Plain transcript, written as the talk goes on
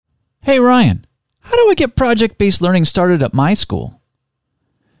Hey Ryan, how do I get project-based learning started at my school?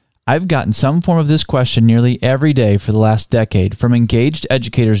 I've gotten some form of this question nearly every day for the last decade from engaged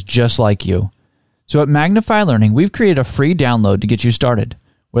educators just like you. So at Magnify Learning, we've created a free download to get you started.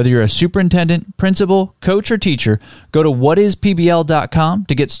 Whether you're a superintendent, principal, coach, or teacher, go to whatispbl.com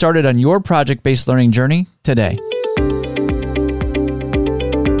to get started on your project-based learning journey today.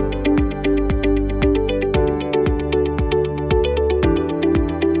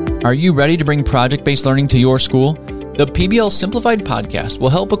 Are you ready to bring project-based learning to your school? The PBL Simplified podcast will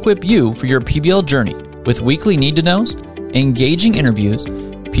help equip you for your PBL journey with weekly need-to-knows, engaging interviews,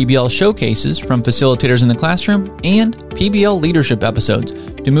 PBL showcases from facilitators in the classroom, and PBL leadership episodes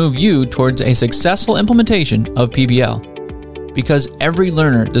to move you towards a successful implementation of PBL. Because every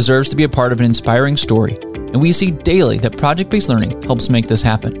learner deserves to be a part of an inspiring story, and we see daily that project-based learning helps make this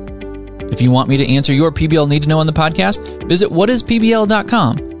happen. If you want me to answer your PBL need-to-know on the podcast, visit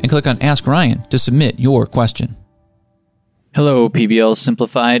whatispbl.com and click on Ask Ryan to submit your question. Hello, PBL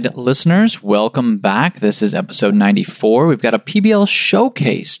Simplified listeners. Welcome back. This is episode 94. We've got a PBL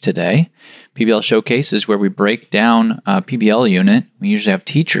showcase today. PBL showcase is where we break down a PBL unit. We usually have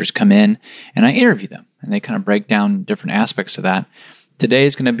teachers come in and I interview them, and they kind of break down different aspects of that. Today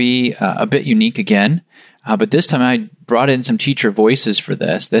is going to be a bit unique again. But this time I brought in some teacher voices for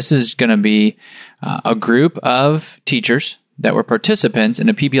this. This is going to be a group of teachers that were participants in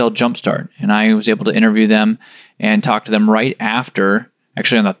a PBL Jumpstart. And I was able to interview them and talk to them right after,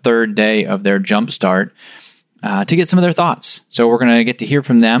 actually on the third day of their Jumpstart, to get some of their thoughts. So we're going to get to hear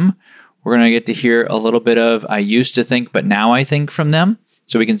from them. We're going to get to hear a little bit of I used to think, but now I think from them.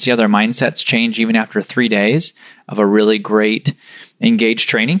 So we can see how their mindsets change even after 3 days of a really great engaged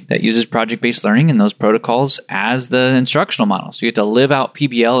training that uses project-based learning and those protocols as the instructional model. So you get to live out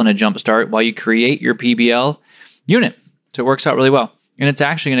PBL in a Jumpstart while you create your PBL unit. So it works out really well. And it's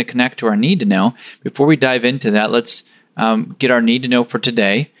actually going to connect to our need to know. Before we dive into that, let's get our need to know for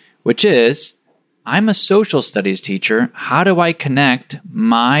today, which is, I'm a social studies teacher. How do I connect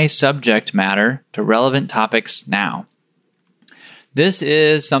my subject matter to relevant topics now? This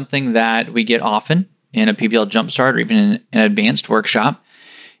is something that we get often in a PBL Jumpstart or even in an advanced workshop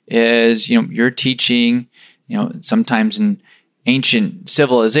is, you're teaching, sometimes in ancient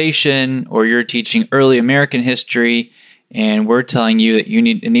civilization, or you're teaching early American history, and we're telling you that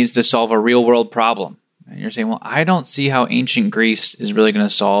it needs to solve a real world problem. And you're saying, well, I don't see how ancient Greece is really going to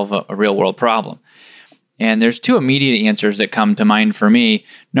solve a real world problem. And there's two immediate answers that come to mind for me.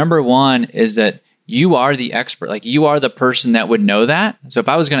 Number one is that you are the expert. Like, you are the person that would know that. So if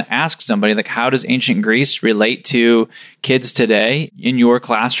I was going to ask somebody, like, how does ancient Greece relate to kids today in your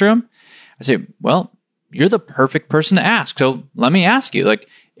classroom? I say, well, you're the perfect person to ask. So let me ask you, like,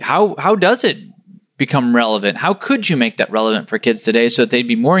 how does it become relevant? How could you make that relevant for kids today so that they'd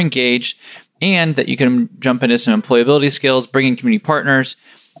be more engaged and that you can jump into some employability skills, bring in community partners?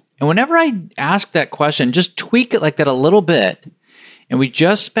 And whenever I ask that question, just tweak it like that a little bit, and we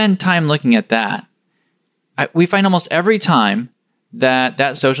just spend time looking at that, we find almost every time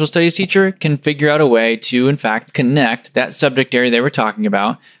that social studies teacher can figure out a way to, in fact, connect that subject area they were talking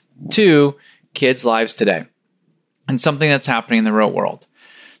about to kids' lives today and something that's happening in the real world.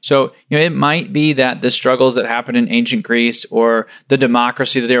 So, it might be that the struggles that happened in ancient Greece or the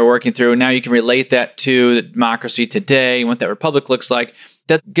democracy that they were working through, now you can relate that to the democracy today and what that republic looks like.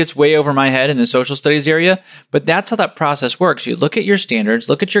 That gets way over my head in the social studies area, but that's how that process works. You look at your standards,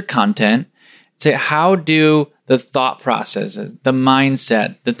 look at your content, say, how do the thought processes, the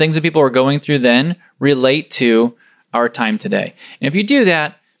mindset, the things that people are going through then relate to our time today? And if you do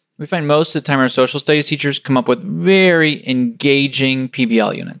that, we find most of the time our social studies teachers come up with very engaging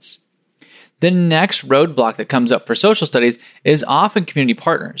PBL units. The next roadblock that comes up for social studies is often community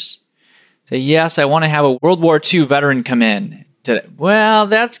partners. Say, yes, I want to have a World War II veteran come in. Well,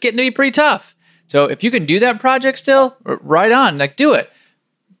 that's getting to be pretty tough. So if you can do that project still, right on, do it.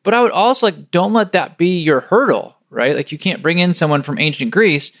 But I would also don't let that be your hurdle, right? You can't bring in someone from ancient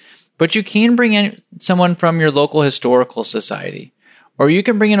Greece, but you can bring in someone from your local historical society, or you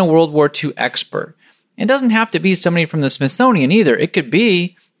can bring in a World War II expert. It doesn't have to be somebody from the Smithsonian either. It could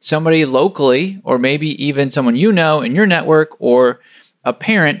be somebody locally, or maybe even someone in your network, or a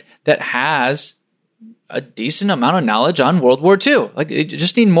parent that has a decent amount of knowledge on World War II. You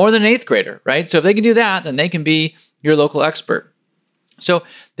just need more than an 8th grader, right? So if they can do that, then they can be your local expert. So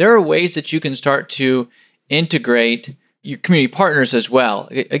there are ways that you can start to integrate your community partners as well.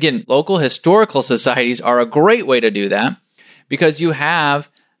 Again, local historical societies are a great way to do that because you have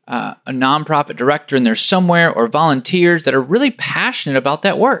a nonprofit director in there somewhere or volunteers that are really passionate about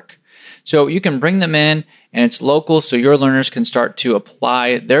that work. So you can bring them in, and it's local, so your learners can start to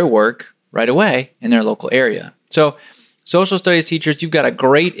apply their work right away in their local area. So social studies teachers, you've got a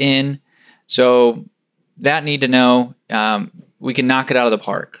great in. So that need to know, we can knock it out of the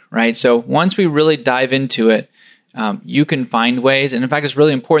park, right? So once we really dive into it, you can find ways. And in fact, it's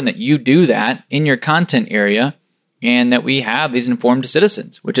really important that you do that in your content area and that we have these informed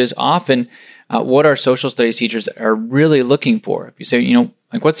citizens, which is often what our social studies teachers are really looking for. If you say,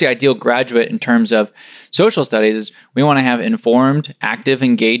 like what's the ideal graduate in terms of social studies, is we want to have informed, active,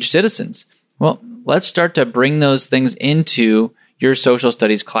 engaged citizens. Well, let's start to bring those things into your social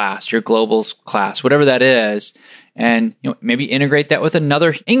studies class, your global class, whatever that is, and maybe integrate that with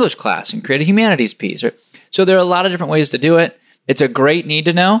another English class and create a humanities piece. Right? So there are a lot of different ways to do it. It's a great need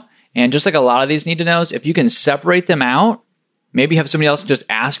to know. And just like a lot of these need to knows, if you can separate them out, maybe have somebody else just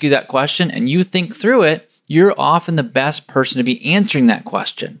ask you that question and you think through it, you're often the best person to be answering that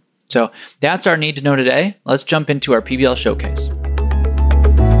question. So that's our need to know today. Let's jump into our PBL showcase.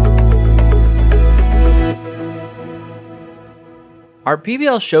 Our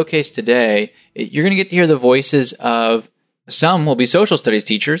PBL showcase today, you're going to get to hear the voices of some will be social studies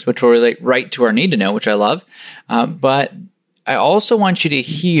teachers, which will relate right to our need to know, which I love. But I also want you to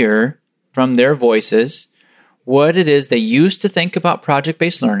hear from their voices what it is they used to think about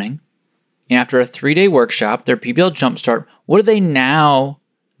project-based learning. And after a 3-day workshop, their PBL Jumpstart, what do they now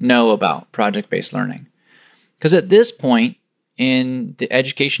know about project-based learning? Because at this point in the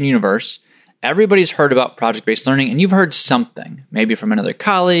education universe, everybody's heard about project-based learning, and you've heard something, maybe from another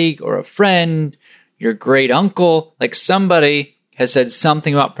colleague or a friend, your great uncle, like somebody has said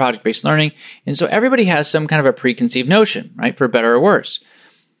something about project-based learning. And so everybody has some kind of a preconceived notion, right, for better or worse.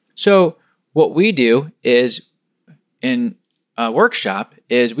 So what we do is in a workshop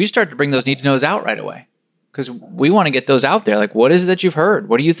is we start to bring those need to knows out right away because we want to get those out there. Like, what is it that you've heard?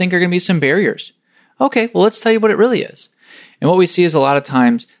 What do you think are going to be some barriers? Okay, well, let's tell you what it really is. And what we see is a lot of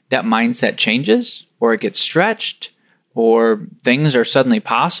times that mindset changes or it gets stretched or things are suddenly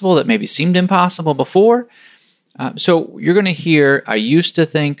possible that maybe seemed impossible before. So you're going to hear, I used to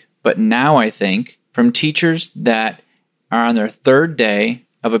think, but now I think, from teachers that are on their 3rd day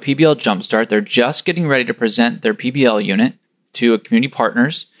of a PBL Jumpstart. They're just getting ready to present their PBL unit to community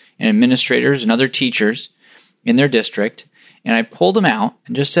partners and administrators and other teachers in their district. And I pulled them out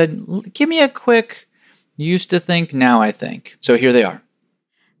and just said, give me a quick used to think, now I think. So here they are.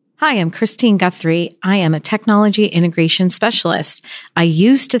 Hi, I'm Christine Guthrie. I am a technology integration specialist. I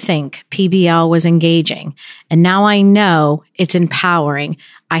used to think PBL was engaging, and now I know it's empowering.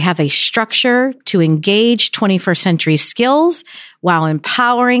 I have a structure to engage 21st century skills while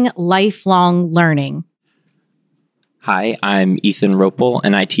empowering lifelong learning. Hi, I'm Ethan Ropel,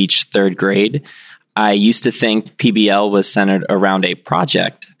 and I teach 3rd grade. I used to think PBL was centered around a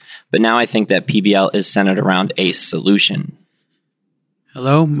project, but now I think that PBL is centered around a solution.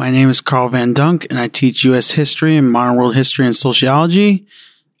 Hello, my name is Carl Van Dunk, and I teach U.S. history and modern world history and sociology.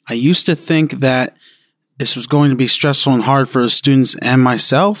 I used to think that this was going to be stressful and hard for the students and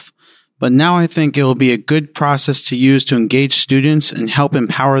myself, but now I think it will be a good process to use to engage students and help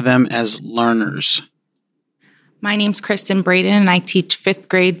empower them as learners. My name's Kristen Braden, and I teach 5th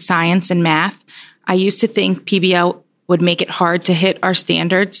grade science and math. I used to think PBL would make it hard to hit our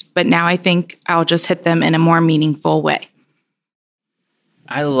standards, but now I think I'll just hit them in a more meaningful way.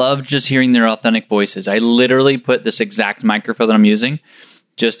 I love just hearing their authentic voices. I literally put this exact microphone that I'm using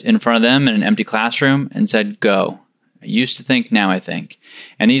just in front of them in an empty classroom and said, go. I used to think, now I think.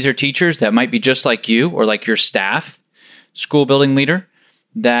 And these are teachers that might be just like you or like your staff, school building leader,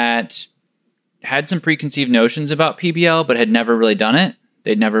 that had some preconceived notions about PBL, but had never really done it.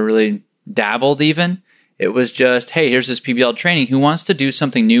 They'd never really dabbled even. It was just, hey, here's this PBL training. Who wants to do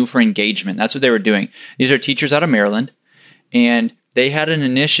something new for engagement? That's what they were doing. These are teachers out of Maryland, and they had an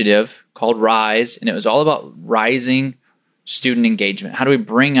initiative called RISE, and it was all about rising student engagement. How do we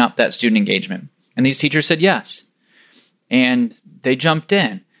bring up that student engagement? And these teachers said yes. And they jumped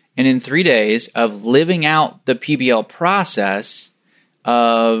in. And in 3 days of living out the PBL process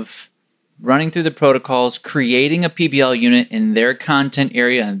of running through the protocols, creating a PBL unit in their content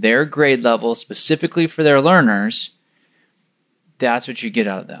area and their grade level specifically for their learners, that's what you get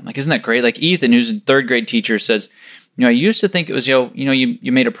out of them. Like, isn't that great? Like Ethan, who's a 3rd grade teacher, says, I used to think it was,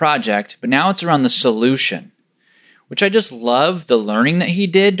 you made a project, but now it's around the solution, which I just love the learning that he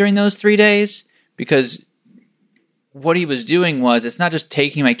did during those 3 days, because what he was doing was, it's not just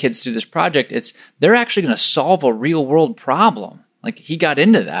taking my kids through this project, it's they're actually going to solve a real world problem. Like, he got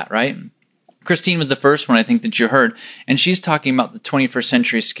into that, right? Christine was the first one I think that you heard, and she's talking about the 21st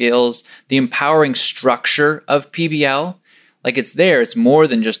century skills, the empowering structure of PBL. Like it's there. It's more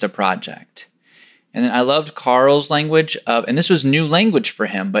than just a project. And then I loved Carl's language of, and this was new language for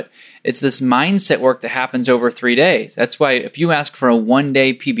him, but it's this mindset work that happens over 3 days. That's why if you ask for a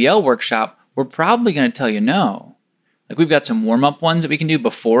 1-day PBL workshop, we're probably going to tell you no. Like we've got some warm-up ones that we can do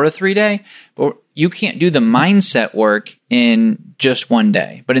before a 3-day, but you can't do the mindset work in just 1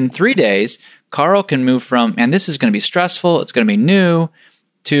 day. But in 3 days, Carl can move from, man, this is going to be stressful, it's going to be new,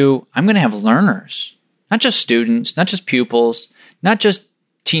 to I'm going to have learners, not just students, not just pupils, not just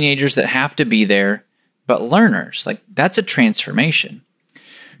teenagers that have to be there, but learners. Like that's a transformation.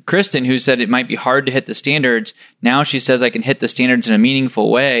 Kristen, who said it might be hard to hit the standards, now she says I can hit the standards in a meaningful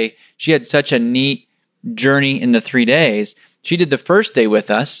way. She had such a neat journey in the 3 days. She did the first day with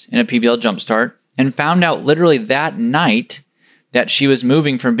us in a PBL Jumpstart and found out literally that night that she was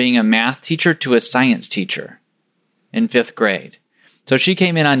moving from being a math teacher to a science teacher in 5th grade. So she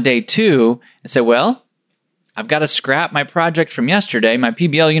came in on day 2 and said, well, I've got to scrap my project from yesterday, my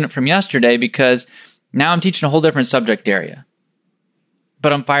PBL unit from yesterday, because now I'm teaching a whole different subject area.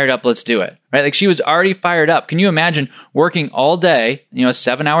 But I'm fired up, let's do it. Right? Like she was already fired up. Can you imagine working all day, a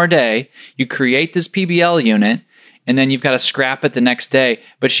 7-hour day, you create this PBL unit, and then you've got to scrap it the next day.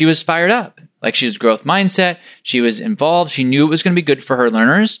 But she was fired up. Like she was growth mindset, she was involved, she knew it was going to be good for her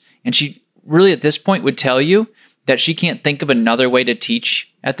learners, and she really at this point would tell you that she can't think of another way to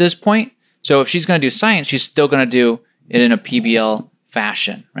teach at this point. So if she's going to do science, she's still going to do it in a PBL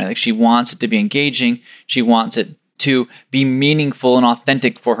fashion, right? Like she wants it to be engaging. She wants it to be meaningful and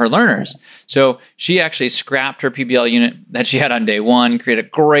authentic for her learners. So she actually scrapped her PBL unit that she had on day 1, created a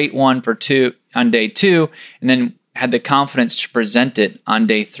great one on day 2, and then had the confidence to present it on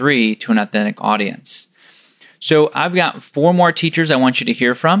day 3 to an authentic audience. So I've got 4 more teachers I want you to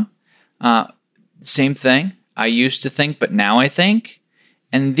hear from. Same thing. I used to think, but now I think.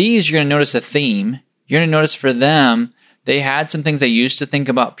 And these, you're going to notice a theme. You're going to notice for them, they had some things they used to think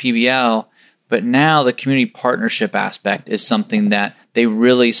about PBL, but now the community partnership aspect is something that they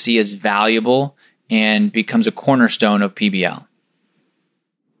really see as valuable and becomes a cornerstone of PBL.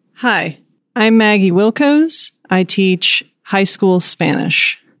 Hi, I'm Maggie Wilco's. I teach high school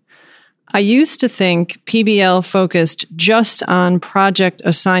Spanish. I used to think PBL focused just on project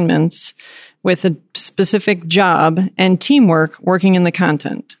assignments with a specific job and teamwork working in the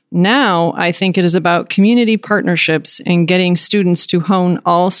content. Now, I think it is about community partnerships and getting students to hone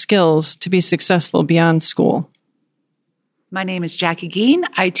all skills to be successful beyond school. My name is Jackie Geen.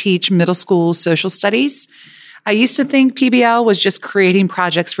 I teach middle school social studies. I used to think PBL was just creating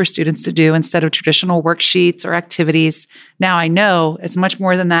projects for students to do instead of traditional worksheets or activities. Now I know it's much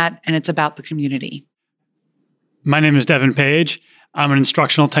more than that, and it's about the community. My name is Devin Page. I'm an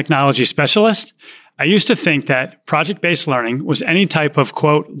instructional technology specialist. I used to think that project-based learning was any type of,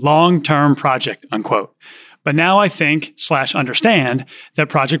 quote, long-term project, unquote. But now I think / understand that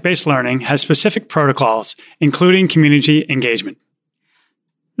project-based learning has specific protocols, including community engagement.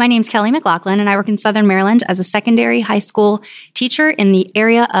 My name's Kelly McLaughlin, and I work in Southern Maryland as a secondary high school teacher in the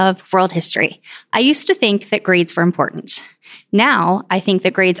area of world history. I used to think that grades were important. Now, I think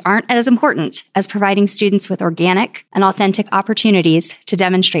that grades aren't as important as providing students with organic and authentic opportunities to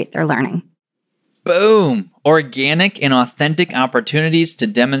demonstrate their learning. Boom! Organic and authentic opportunities to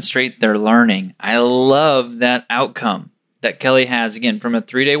demonstrate their learning. I love that outcome that Kelly has, again, from a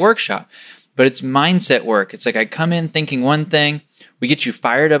 3-day workshop. But it's mindset work. It's like I come in thinking one thing, we get you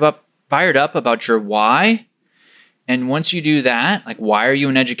fired up about your why. And once you do that, like why are you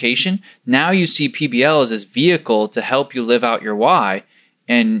in education? Now you see PBL as this vehicle to help you live out your why,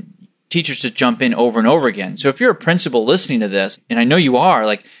 and teachers just jump in over and over again. So if you're a principal listening to this, and I know you are,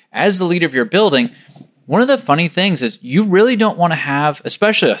 like as the leader of your building, one of the funny things is you really don't want to have,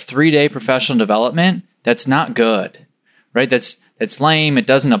 especially a 3-day professional development that's not good, right? That's lame. It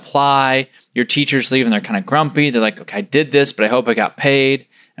doesn't apply. Your teachers leave and they're kind of grumpy. They're like, okay, I did this, but I hope I got paid.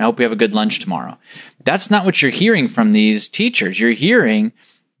 And I hope we have a good lunch tomorrow. That's not what you're hearing from these teachers. You're hearing,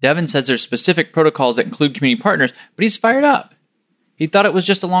 Devin says there's specific protocols that include community partners, but he's fired up. He thought it was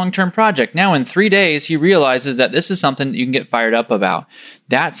just a long-term project. Now in 3 days, he realizes that this is something that you can get fired up about.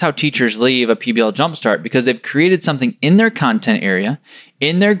 That's how teachers leave a PBL Jumpstart, because they've created something in their content area,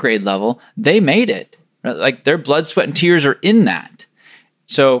 in their grade level. They made it. Like their blood, sweat, and tears are in that.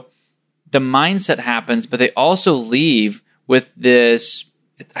 So the mindset happens, but they also leave with this,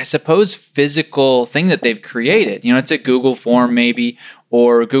 I suppose, physical thing that they've created. It's a Google form maybe,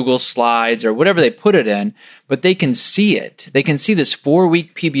 or Google Slides, or whatever they put it in, but they can see it. They can see this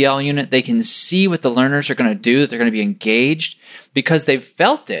 4-week PBL unit. They can see what the learners are going to do, that they're going to be engaged, because they've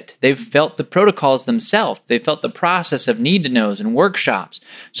felt it. They've felt the protocols themselves. They felt the process of need to knows and workshops.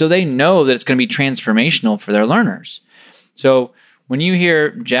 So they know that it's going to be transformational for their learners. So when you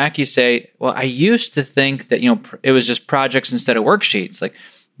hear Jackie say, well, I used to think that, it was just projects instead of worksheets, like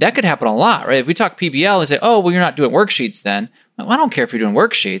that could happen a lot, right? If we talk PBL and say, oh, well, you're not doing worksheets then. Well, I don't care if you're doing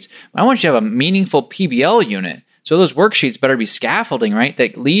worksheets. I want you to have a meaningful PBL unit. So those worksheets better be scaffolding, right?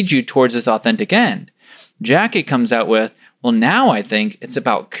 That lead you towards this authentic end. Jackie comes out with, well, now I think it's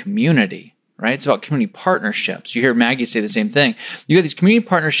about community, right? It's about community partnerships. You hear Maggie say the same thing. You have these community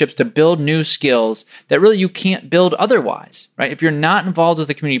partnerships to build new skills that really you can't build otherwise, right? If you're not involved with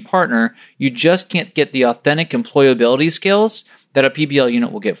a community partner, you just can't get the authentic employability skills that a PBL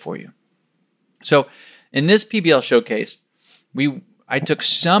unit will get for you. So in this PBL showcase, I took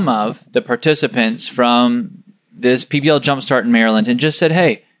some of the participants from this PBL Jumpstart in Maryland and just said,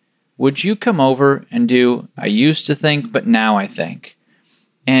 hey, would you come over and do I used to think, but now I think?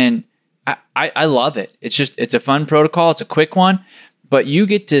 And I love it. It's a fun protocol. It's a quick one, but you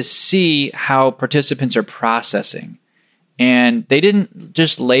get to see how participants are processing. And they didn't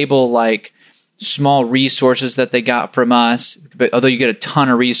just label like small resources that they got from us, but although you get a ton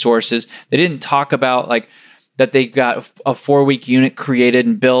of resources, they didn't talk about like that they got a 4-week unit created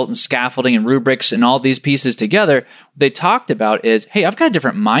and built and scaffolding and rubrics and all these pieces together. What they talked about is, hey, I've got a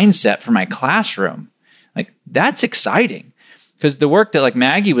different mindset for my classroom. Like that's exciting because the work that like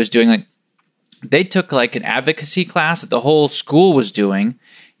Maggie was doing, like they took like an advocacy class that the whole school was doing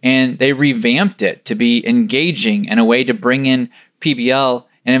and they revamped it to be engaging and a way to bring in PBL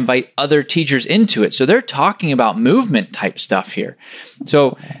and invite other teachers into it. So they're talking about movement type stuff here.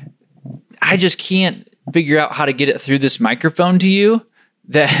 So I just can't figure out how to get it through this microphone to you,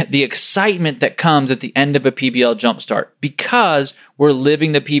 that the excitement that comes at the end of a PBL Jumpstart, because we're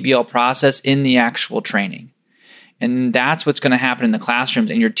living the PBL process in the actual training. And that's what's going to happen in the classrooms,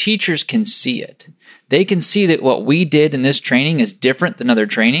 and your teachers can see it. They can see that what we did in this training is different than other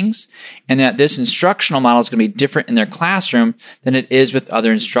trainings, and that this instructional model is going to be different in their classroom than it is with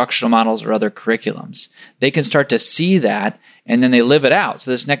other instructional models or other curriculums. They can start to see that, and then they live it out.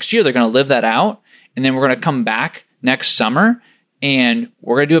 So this next year, they're going to live that out, and then we're going to come back next summer, and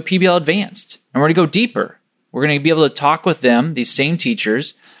we're going to do a PBL Advanced, and we're going to go deeper. We're going to be able to talk with them, these same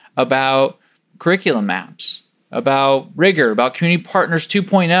teachers, about curriculum maps, about rigor, about community partners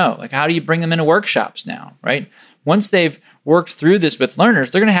 2.0. Like how do you bring them into workshops now, right? Once they've worked through this with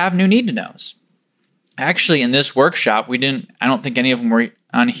learners, they're going to have new need to knows. Actually, in this workshop, I don't think any of them were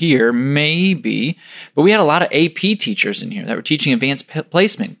on here, maybe, but we had a lot of AP teachers in here that were teaching advanced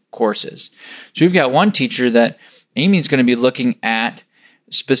placement courses. So we've got one teacher that Amy's going to be looking at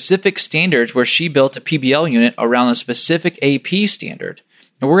specific standards where she built a PBL unit around a specific AP standard.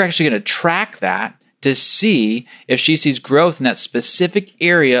 And we're actually going to track that to see if she sees growth in that specific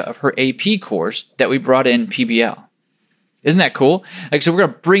area of her AP course that we brought in PBL. Isn't that cool? Like, so we're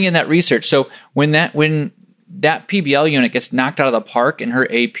going to bring in that research. So when that PBL unit gets knocked out of the park in her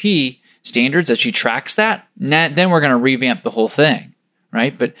AP standards, as she tracks that, then we're going to revamp the whole thing,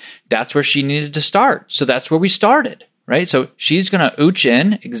 right? But that's where she needed to start. So that's where we started, right? So she's going to ooch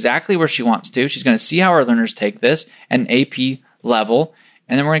in exactly where she wants to. She's going to see how our learners take this at an AP level,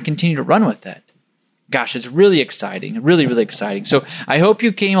 and then we're going to continue to run with it. Gosh, it's really exciting, really, really exciting. So I hope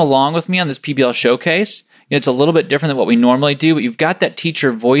you came along with me on this PBL showcase. It's a little bit different than what we normally do, but you've got that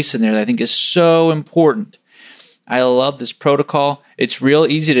teacher voice in there that I think is so important. I love this protocol. It's real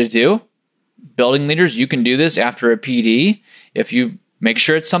easy to do. Building leaders, you can do this after a PD if you make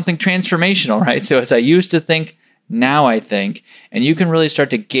sure it's something transformational, right? So as I used to think, now I think, and you can really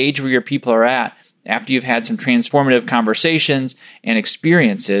start to gauge where your people are at after you've had some transformative conversations and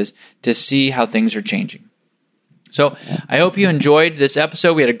experiences to see how things are changing. So I hope you enjoyed this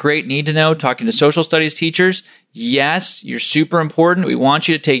episode. We had a great need to know talking to social studies teachers. Yes, you're super important. We want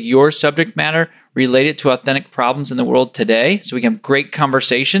you to take your subject matter, relate it to authentic problems in the world today so we can have great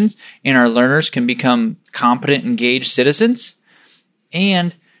conversations and our learners can become competent, engaged citizens.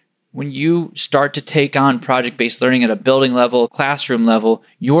 And when you start to take on project-based learning at a building level, classroom level,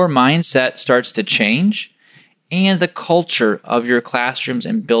 your mindset starts to change and the culture of your classrooms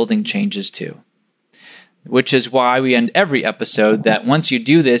and building changes too. Which is why we end every episode that once you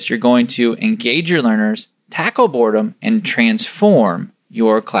do this, you're going to engage your learners, tackle boredom, and transform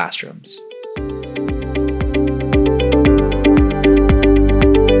your classrooms.